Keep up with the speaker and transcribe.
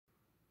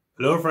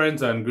Hello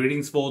friends and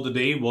greetings for the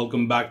day.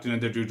 Welcome back to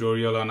another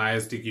tutorial on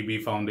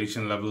ISTQB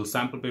Foundation level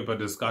sample paper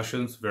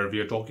discussions where we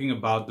are talking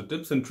about the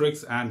tips and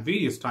tricks and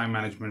various time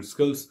management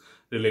skills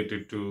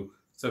related to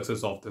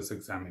success of this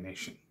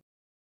examination.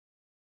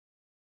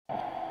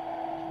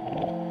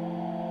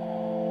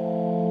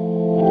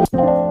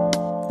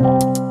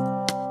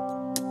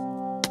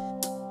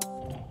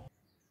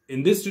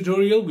 In this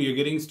tutorial, we are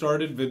getting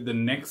started with the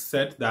next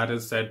set, that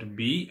is set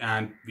B,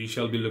 and we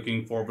shall be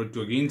looking forward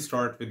to again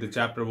start with the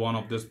chapter 1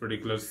 of this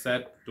particular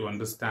set to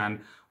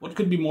understand what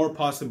could be more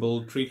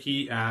possible,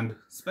 tricky, and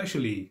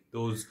especially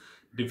those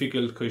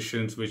difficult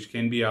questions which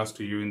can be asked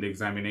to you in the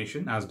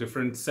examination, as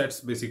different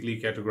sets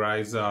basically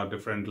categorize a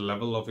different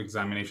level of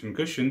examination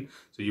question.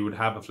 So you would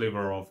have a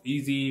flavor of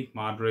easy,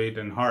 moderate,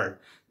 and hard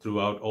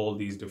throughout all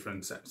these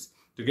different sets.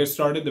 To get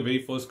started, the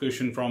very first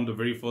question from the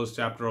very first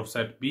chapter of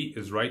set B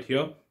is right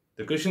here.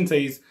 The question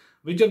says,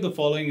 which of the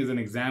following is an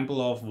example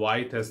of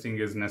why testing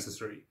is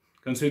necessary?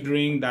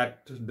 Considering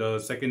that the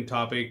second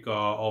topic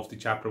of the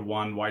chapter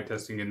 1, why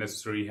testing is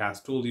necessary,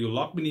 has told you a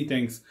lot many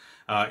things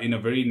in a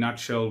very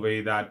nutshell way,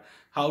 that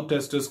how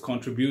testers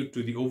contribute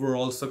to the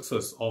overall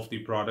success of the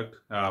product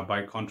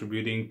by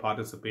contributing,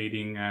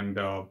 participating, and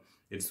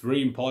it's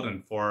very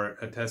important for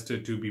a tester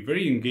to be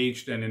very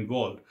engaged and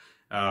involved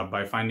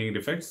by finding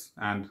defects,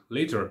 and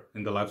later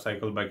in the life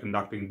cycle by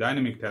conducting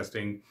dynamic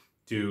testing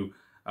to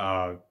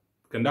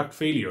conduct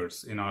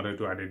failures in order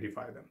to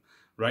identify them,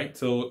 right?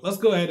 So let's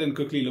go ahead and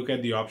quickly look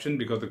at the option,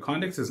 because the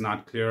context is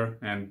not clear,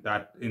 and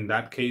that in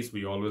that case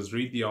we always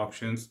read the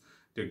options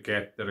to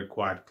get the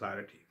required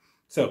clarity.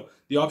 So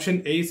the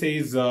option A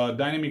says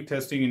dynamic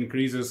testing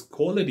increases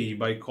quality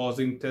by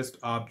causing test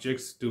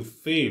objects to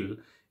fail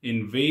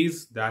in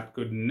ways that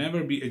could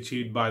never be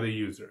achieved by the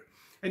user.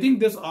 I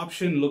think this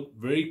option looked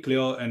very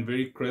clear and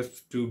very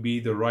crisp to be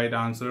the right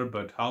answer,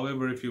 but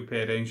however, if you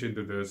pay attention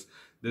to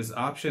this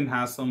option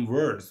has some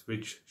words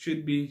which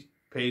should be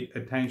paid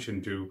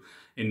attention to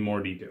in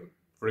more detail.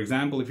 For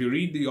example, if you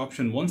read the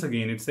option once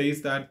again, it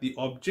says that the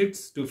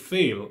objects to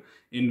fail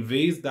in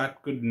ways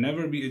that could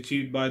never be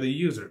achieved by the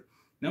user.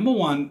 Number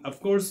one, of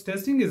course,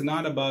 testing is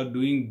not about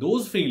doing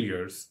those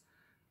failures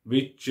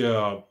which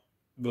will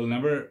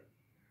never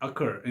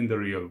occur in the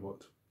real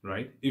world.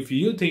 Right? If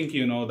you think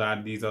you know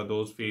that these are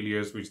those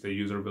failures which the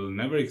user will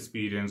never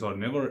experience or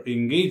never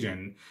engage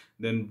in,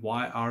 then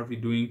why are we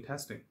doing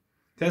testing?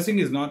 Testing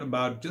is not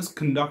about just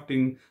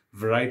conducting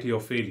variety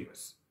of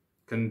failures.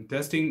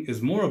 Testing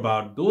is more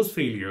about those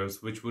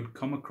failures which would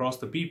come across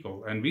the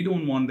people, and we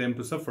don't want them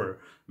to suffer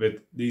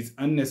with these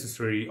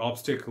unnecessary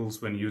obstacles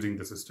when using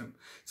the system.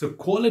 So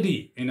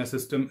quality in a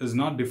system is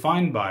not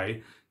defined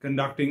by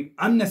conducting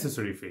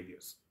unnecessary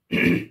failures.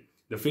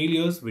 The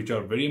failures which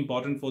are very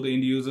important for the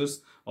end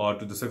users or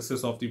to the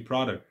success of the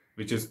product,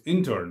 which is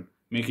in turn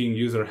making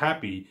user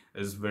happy,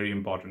 is very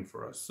important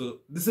for us. So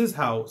this is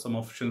how some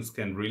options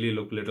can really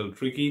look a little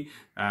tricky,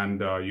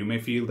 and you may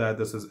feel that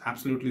this is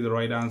absolutely the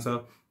right answer,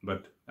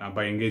 but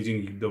by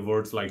engaging the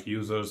words like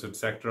users,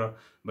 etc.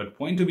 But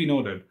point to be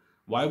noted,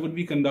 why would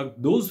we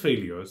conduct those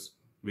failures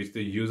which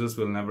the users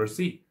will never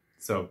see?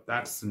 So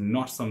that's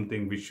not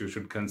something which you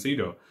should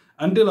consider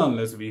until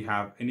unless we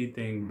have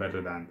anything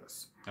better than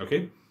this.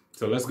 Okay.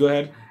 So let's go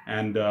ahead,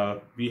 and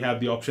we have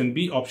the option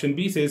B. Option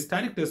B says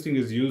static testing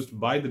is used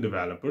by the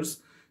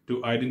developers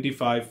to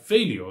identify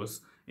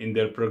failures in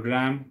their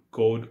program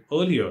code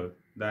earlier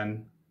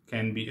than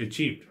can be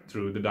achieved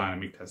through the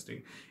dynamic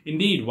testing.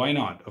 Indeed, why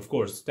not? Of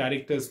course,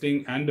 static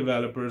testing and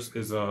developers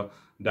is a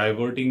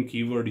diverting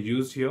keyword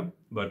used here,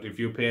 but if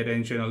you pay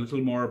attention a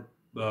little more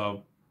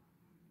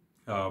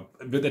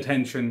with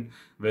attention,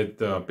 with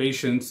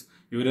patience,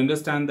 you would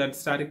understand that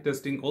static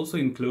testing also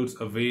includes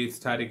a way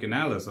static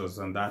analysis,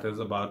 and that is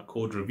about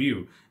code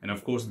review. And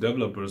of course,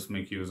 developers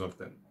make use of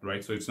them,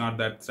 right? So it's not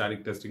that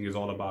static testing is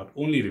all about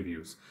only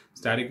reviews.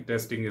 Static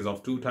testing is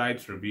of two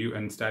types, review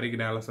and static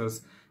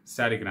analysis.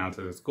 Static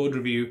analysis is code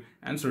review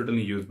and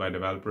certainly used by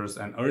developers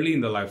and early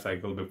in the life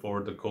cycle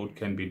before the code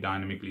can be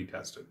dynamically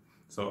tested.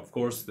 So of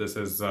course, this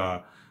is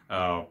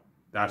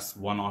that's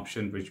one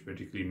option which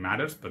particularly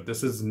matters, but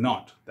this is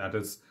not. That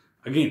is,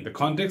 again, the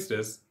context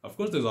is, of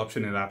course, this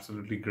option is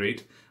absolutely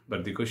great,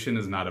 but the question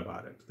is not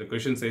about it. The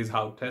question says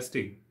how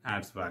testing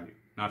adds value,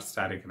 not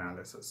static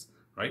analysis,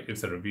 right?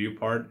 It's a review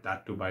part,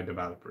 that too by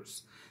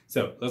developers.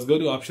 So let's go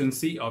to option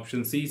C.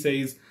 Option C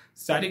says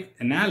static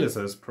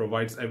analysis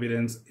provides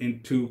evidence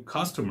into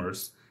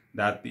customers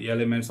that the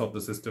elements of the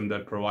system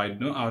that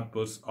provide no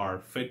outputs are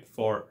fit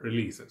for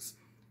releases.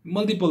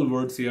 Multiple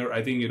words here.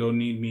 I think you don't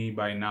need me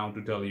by now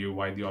to tell you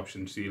why the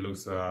option C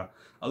looks a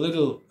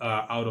little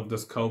out of the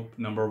scope.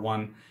 Number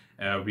one,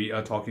 we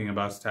are talking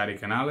about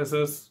static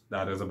analysis.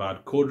 That is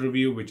about code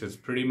review, which is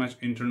pretty much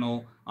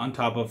internal. On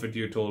top of it,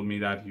 you told me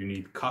that you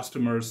need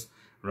customers,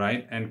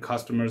 right? And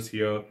customers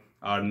here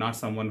are not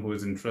someone who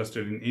is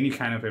interested in any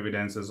kind of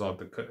evidences of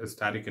the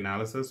static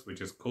analysis,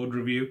 which is code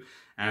review.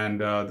 And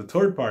the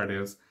third part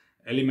is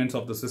elements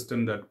of the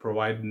system that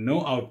provide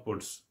no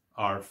outputs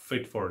are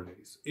fit for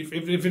release. If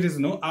it is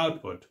no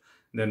output,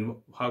 then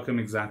how come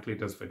exactly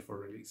it is fit for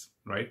release,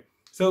 right?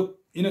 So,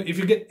 if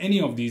you get any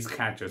of these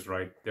catches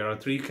right, there are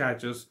 3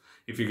 catches.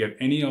 If you get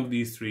any of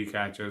these 3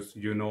 catches,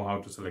 you know how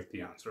to select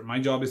the answer. My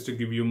job is to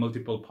give you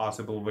multiple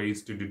possible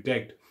ways to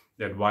detect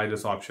that why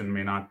this option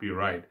may not be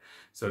right.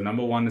 So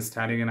number 1 is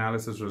static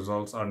analysis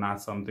results are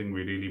not something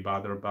we really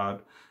bother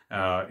about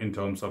in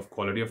terms of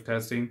quality of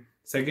testing.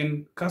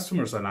 Second,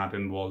 customers are not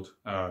involved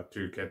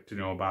to get to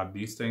know about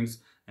these things.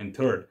 And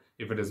third,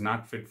 if it is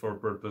not fit for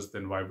purpose,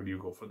 then why would you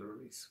go for the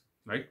release,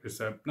 right? It's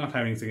not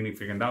having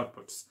significant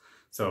outputs.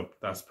 So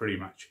that's pretty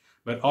much.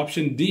 But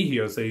option D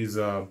here says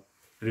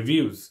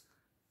reviews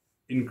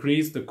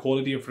increase the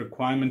quality of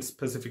requirement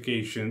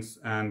specifications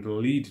and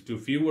lead to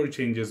fewer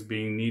changes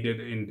being needed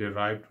in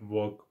derived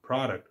work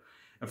product.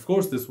 Of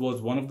course, this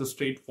was one of the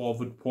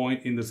straightforward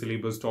point in the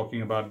syllabus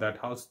talking about that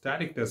how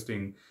static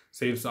testing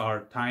saves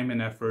our time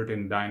and effort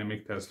in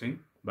dynamic testing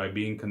by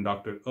being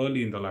conducted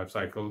early in the life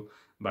cycle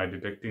by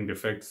detecting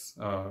defects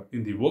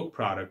in the work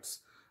products,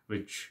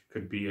 which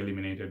could be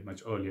eliminated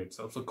much earlier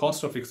itself. So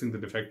cost of fixing the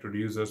defect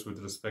reduces with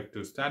respect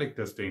to static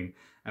testing,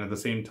 and at the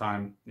same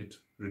time, it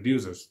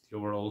reduces the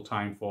overall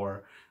time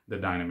for the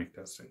dynamic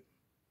testing.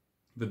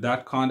 With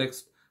that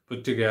context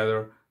put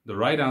together, the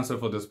right answer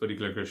for this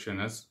particular question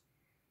is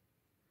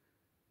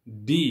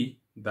D,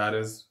 that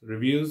is,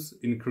 reviews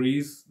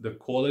increase the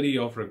quality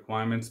of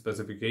requirement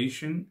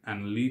specification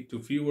and lead to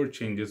fewer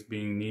changes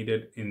being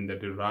needed in the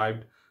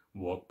derived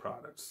work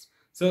products.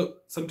 So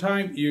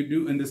sometimes you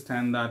do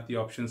understand that the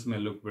options may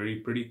look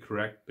pretty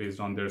correct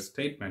based on their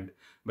statement,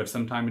 but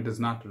sometimes it is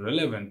not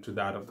relevant to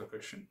that of the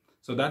question.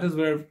 So that is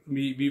where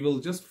we will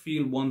just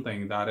feel one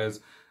thing, that is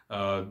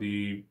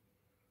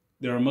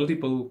there are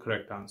multiple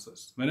correct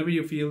answers. Whenever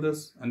you feel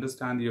this,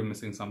 understand you're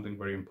missing something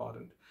very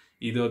important.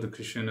 Either the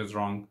question is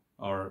wrong,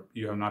 or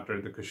you have not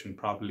read the question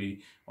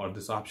properly, or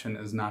this option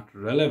is not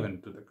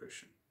relevant to the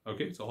question.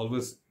 Okay, so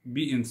always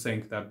be in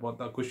sync that what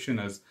the question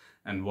is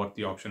and what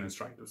the option is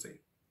trying to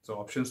say. So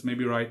options may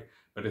be right,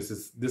 but this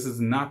is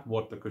not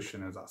what the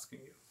question is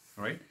asking you.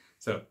 All right,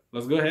 so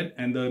let's go ahead,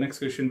 and the next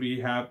question we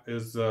have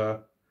is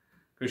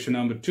question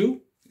number 2.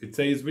 It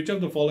says, which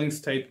of the following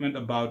statement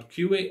about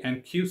QA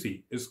and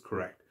QC is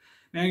correct?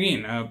 Now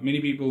again, many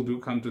people do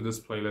come to this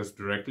playlist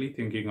directly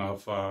thinking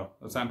of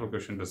sample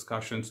question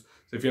discussions.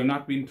 So if you have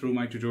not been through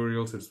my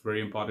tutorials, it's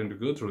very important to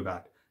go through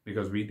that,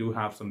 because we do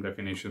have some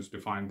definitions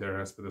defined there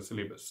as per the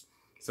syllabus.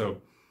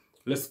 So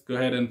let's go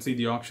ahead and see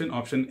the option.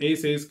 Option A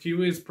says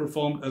QA is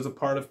performed as a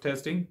part of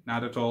testing.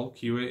 Not at all.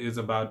 QA is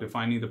about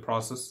defining the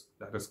process,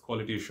 that is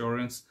quality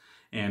assurance,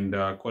 and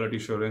quality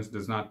assurance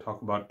does not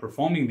talk about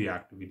performing the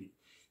activity.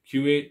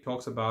 QA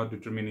talks about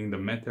determining the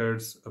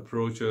methods,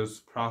 approaches,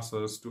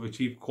 process to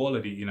achieve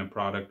quality in a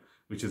product,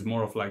 which is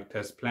more of like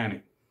test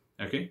planning.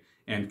 Okay,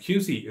 and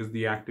QC is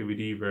the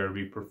activity where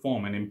we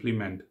perform and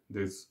implement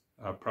this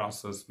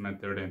process,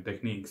 method, and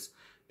techniques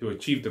to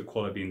achieve the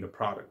quality in the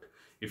product.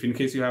 If in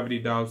case you have any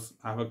doubts,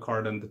 I have a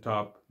card on the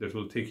top that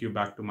will take you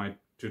back to my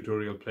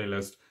tutorial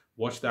playlist.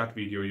 Watch that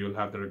video, you'll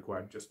have the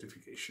required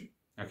justification.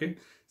 Okay,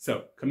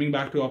 so coming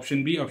back to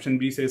option B. Option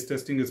B says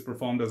testing is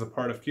performed as a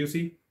part of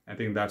QC. I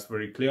think that's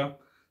very clear.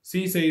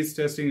 C says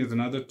testing is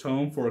another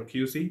term for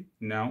QC.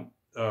 Now,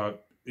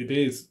 it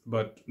is,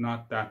 but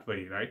not that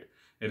way, right?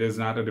 It is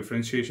not a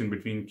differentiation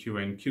between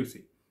QA and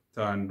QC.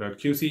 So, and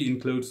QC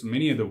includes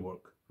many other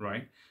work,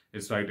 right?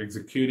 It's like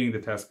executing the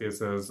test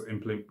cases,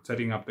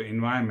 setting up the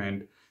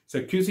environment.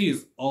 So QC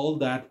is all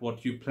that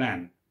what you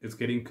plan is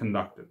getting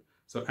conducted.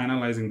 So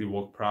analyzing the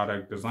work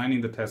product,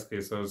 designing the test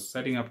cases,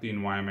 setting up the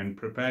environment,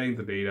 preparing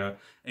the data,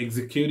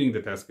 executing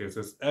the test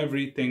cases,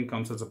 everything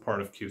comes as a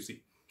part of QC.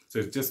 So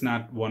it's just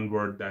not one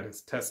word, that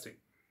is testing,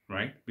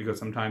 right? Because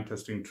sometimes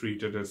testing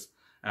treated as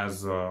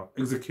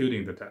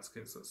executing the test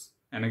cases.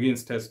 And again,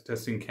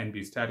 testing can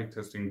be static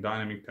testing,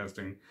 dynamic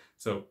testing.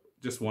 So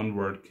just one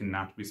word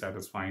cannot be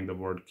satisfying the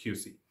word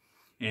QC.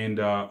 And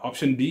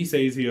option D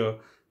says here,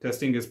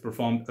 testing is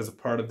performed as a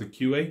part of the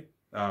QA.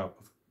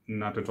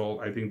 Not at all.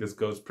 I think this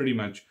goes pretty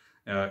much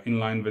in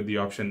line with the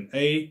option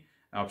A.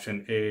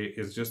 Option A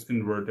is just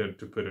inverted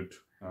to put it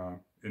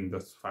in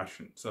this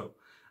fashion. So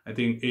I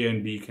think A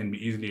and B can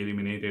be easily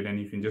eliminated, and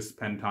you can just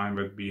spend time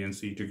with B and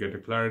C to get a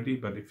clarity.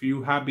 But if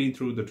you have been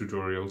through the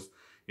tutorials,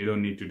 you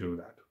don't need to do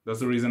that.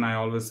 That's the reason I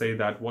always say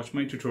that watch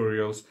my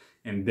tutorials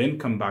and then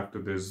come back to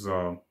this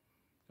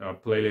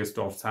playlist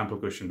of sample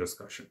question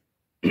discussion.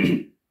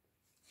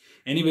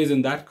 Anyways,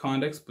 in that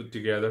context put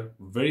together,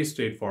 very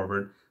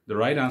straightforward. The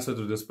right answer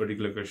to this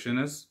particular question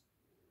is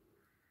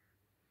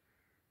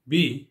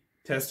B.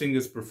 Testing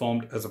is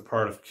performed as a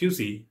part of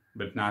QC,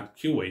 but not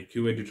QA.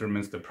 QA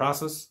determines the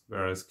process,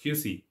 whereas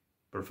QC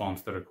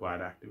performs the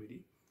required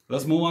activity.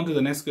 Let's move on to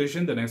the next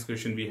question. The next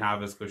question we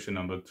have is question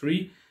number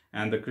 3.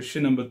 And the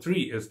question number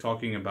 3 is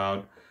talking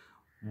about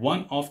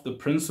one of the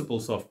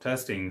principles of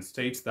testing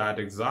states that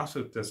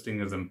exhaustive testing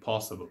is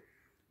impossible.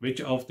 Which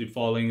of the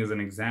following is an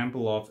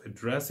example of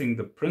addressing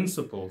the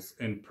principles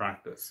in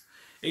practice?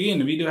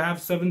 Again, we do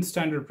have 7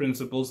 standard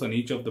principles, and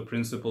each of the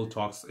principle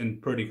talks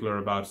in particular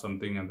about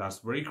something, and that's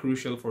very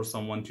crucial for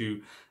someone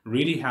to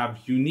really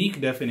have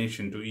unique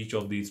definition to each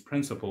of these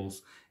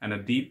principles and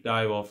a deep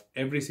dive of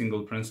every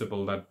single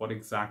principle, that what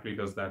exactly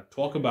does that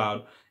talk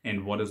about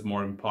and what is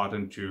more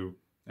important to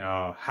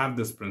have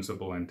this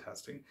principle in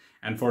testing.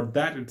 And for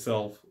that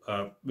itself,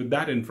 with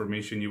that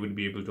information, you would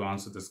be able to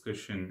answer this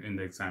question in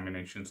the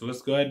examination. So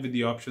let's go ahead with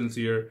the options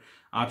here.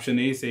 Option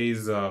A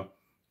says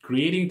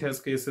creating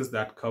test cases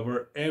that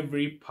cover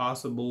every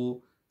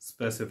possible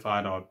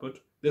specified output.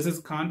 This is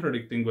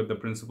contradicting with the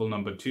principle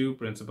number 2.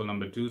 Principle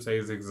number 2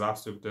 says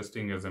exhaustive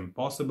testing is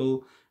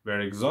impossible, where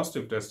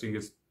exhaustive testing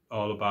is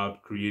all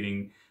about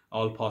creating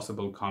all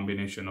possible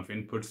combination of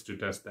inputs to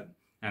test them.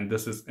 And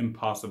this is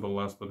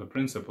impossible as per the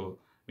principle,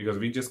 because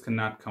we just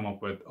cannot come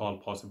up with all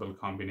possible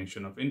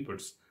combination of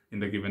inputs in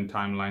the given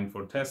timeline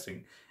for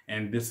testing.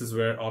 And this is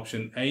where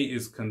option A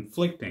is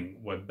conflicting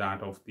with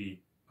that of the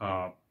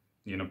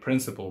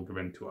principle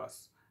given to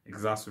us.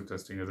 Exhaustive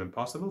testing is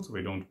impossible, so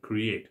we don't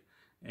create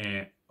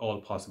all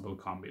possible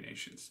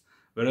combinations.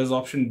 Whereas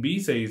option B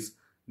says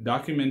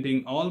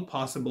documenting all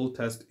possible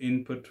test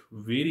input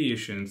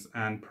variations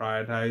and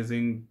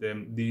prioritizing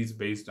these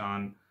based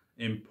on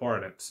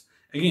importance.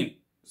 Again,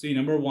 see,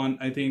 number 1,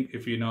 I think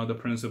if you know the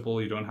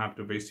principle, you don't have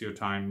to waste your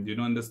time. You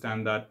don't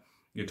understand that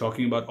you're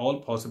talking about all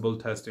possible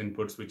test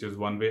inputs, which is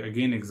one way,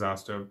 again,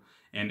 exhaustive,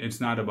 and it's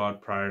not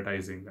about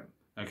prioritizing them.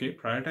 Okay,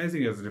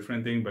 prioritizing is a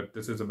different thing, but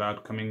this is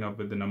about coming up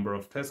with the number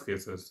of test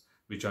cases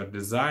which are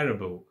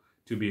desirable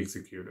to be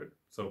executed.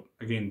 So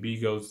again, B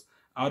goes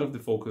out of the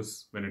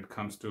focus when it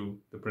comes to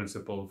the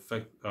principle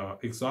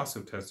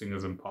exhaustive testing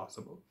is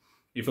impossible.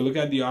 If you look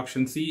at the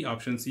option C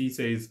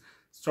says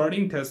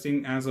starting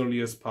testing as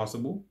early as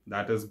possible,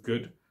 that is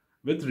good,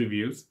 with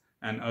reviews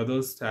and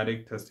other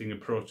static testing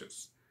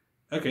approaches.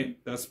 Okay,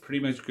 that's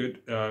pretty much good.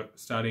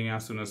 Starting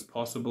as soon as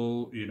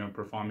possible,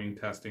 performing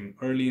testing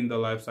early in the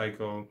life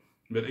cycle.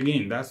 But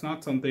again, that's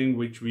not something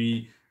which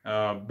we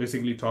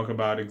basically talk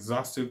about.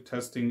 Exhaustive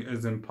testing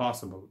is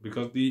impossible,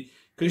 because the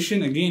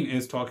question again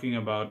is talking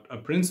about a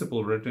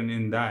principle written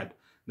in that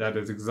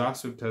is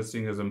exhaustive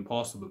testing is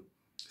impossible.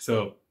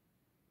 So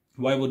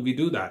why would we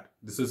do that?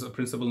 This is a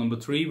principle number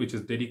 3, which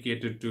is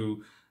dedicated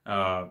to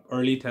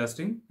early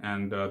testing,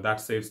 and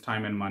that saves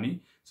time and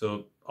money.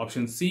 So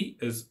option C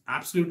is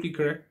absolutely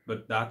correct,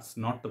 but that's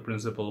not the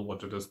principle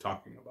what it is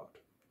talking about,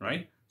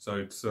 right? So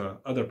it's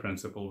other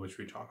principle which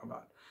we talk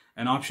about.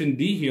 And option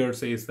D here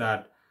says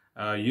that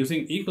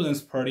using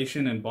equivalence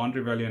partition and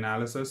boundary value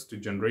analysis to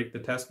generate the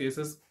test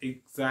cases.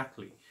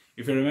 Exactly.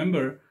 If you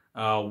remember,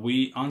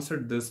 we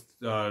answered this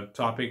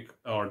topic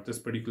or this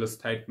particular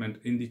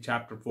statement in the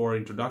chapter 4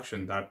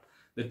 introduction, that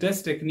the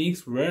test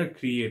techniques were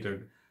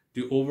created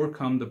to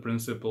overcome the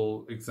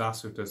principle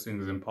exhaustive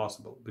testing is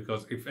impossible.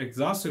 Because if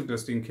exhaustive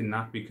testing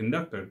cannot be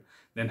conducted,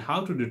 then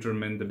how to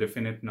determine the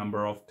definite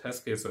number of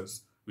test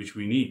cases which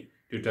we need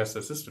to test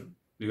the system?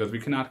 Because we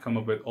cannot come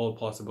up with all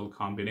possible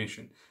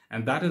combination.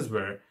 And that is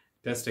where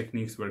test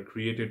techniques were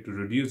created to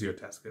reduce your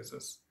test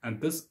cases.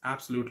 And this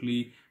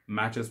absolutely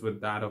matches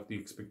with that of the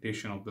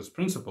expectation of this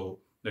principle,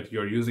 that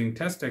you're using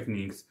test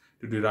techniques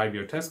to derive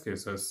your test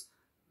cases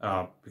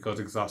because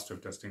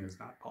exhaustive testing is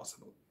not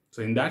possible.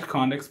 So in that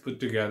context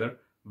put together,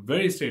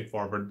 very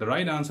straightforward. The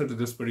right answer to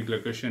this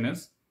particular question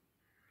is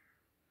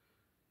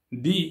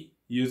D.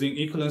 Using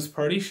equivalence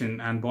partition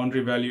and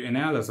boundary value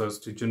analysis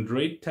to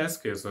generate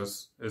test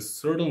cases is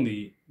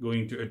certainly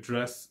going to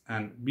address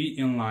and be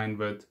in line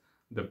with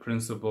the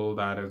principle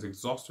that is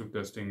exhaustive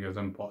testing is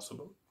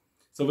impossible.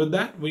 So with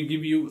that, we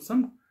give you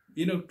some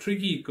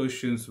tricky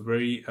questions,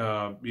 very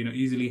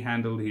easily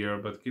handled here,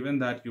 but given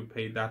that you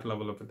pay that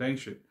level of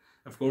attention,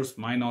 of course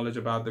my knowledge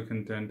about the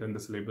content and the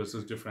syllabus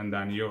is different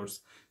than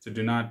yours, so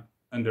do not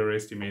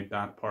underestimate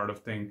that part of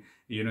thing.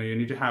 You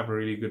need to have a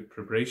really good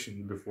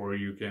preparation before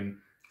you can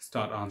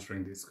start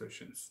answering these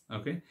questions.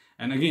 Okay,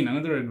 and again,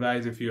 another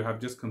advice, if you have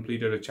just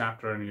completed a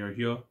chapter and you're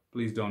here,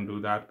 please don't do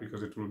that,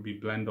 because it will be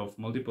blend of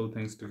multiple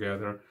things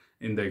together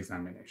in the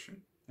examination.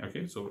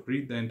 Okay, so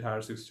read the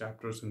entire 6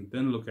 chapters and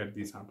then look at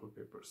these sample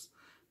papers.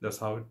 That's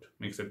how it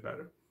makes it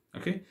better.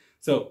 Okay,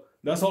 so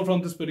that's all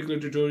from this particular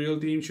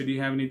tutorial, team. Should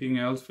you have anything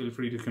else, feel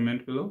free to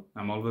comment below.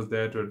 I'm always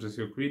there to address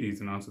your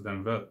queries and answer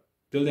them well.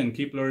 Till then,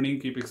 keep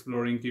learning, keep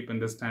exploring, keep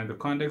understanding the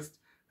context.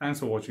 Thanks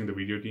for watching the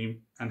video,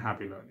 team, and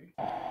happy learning.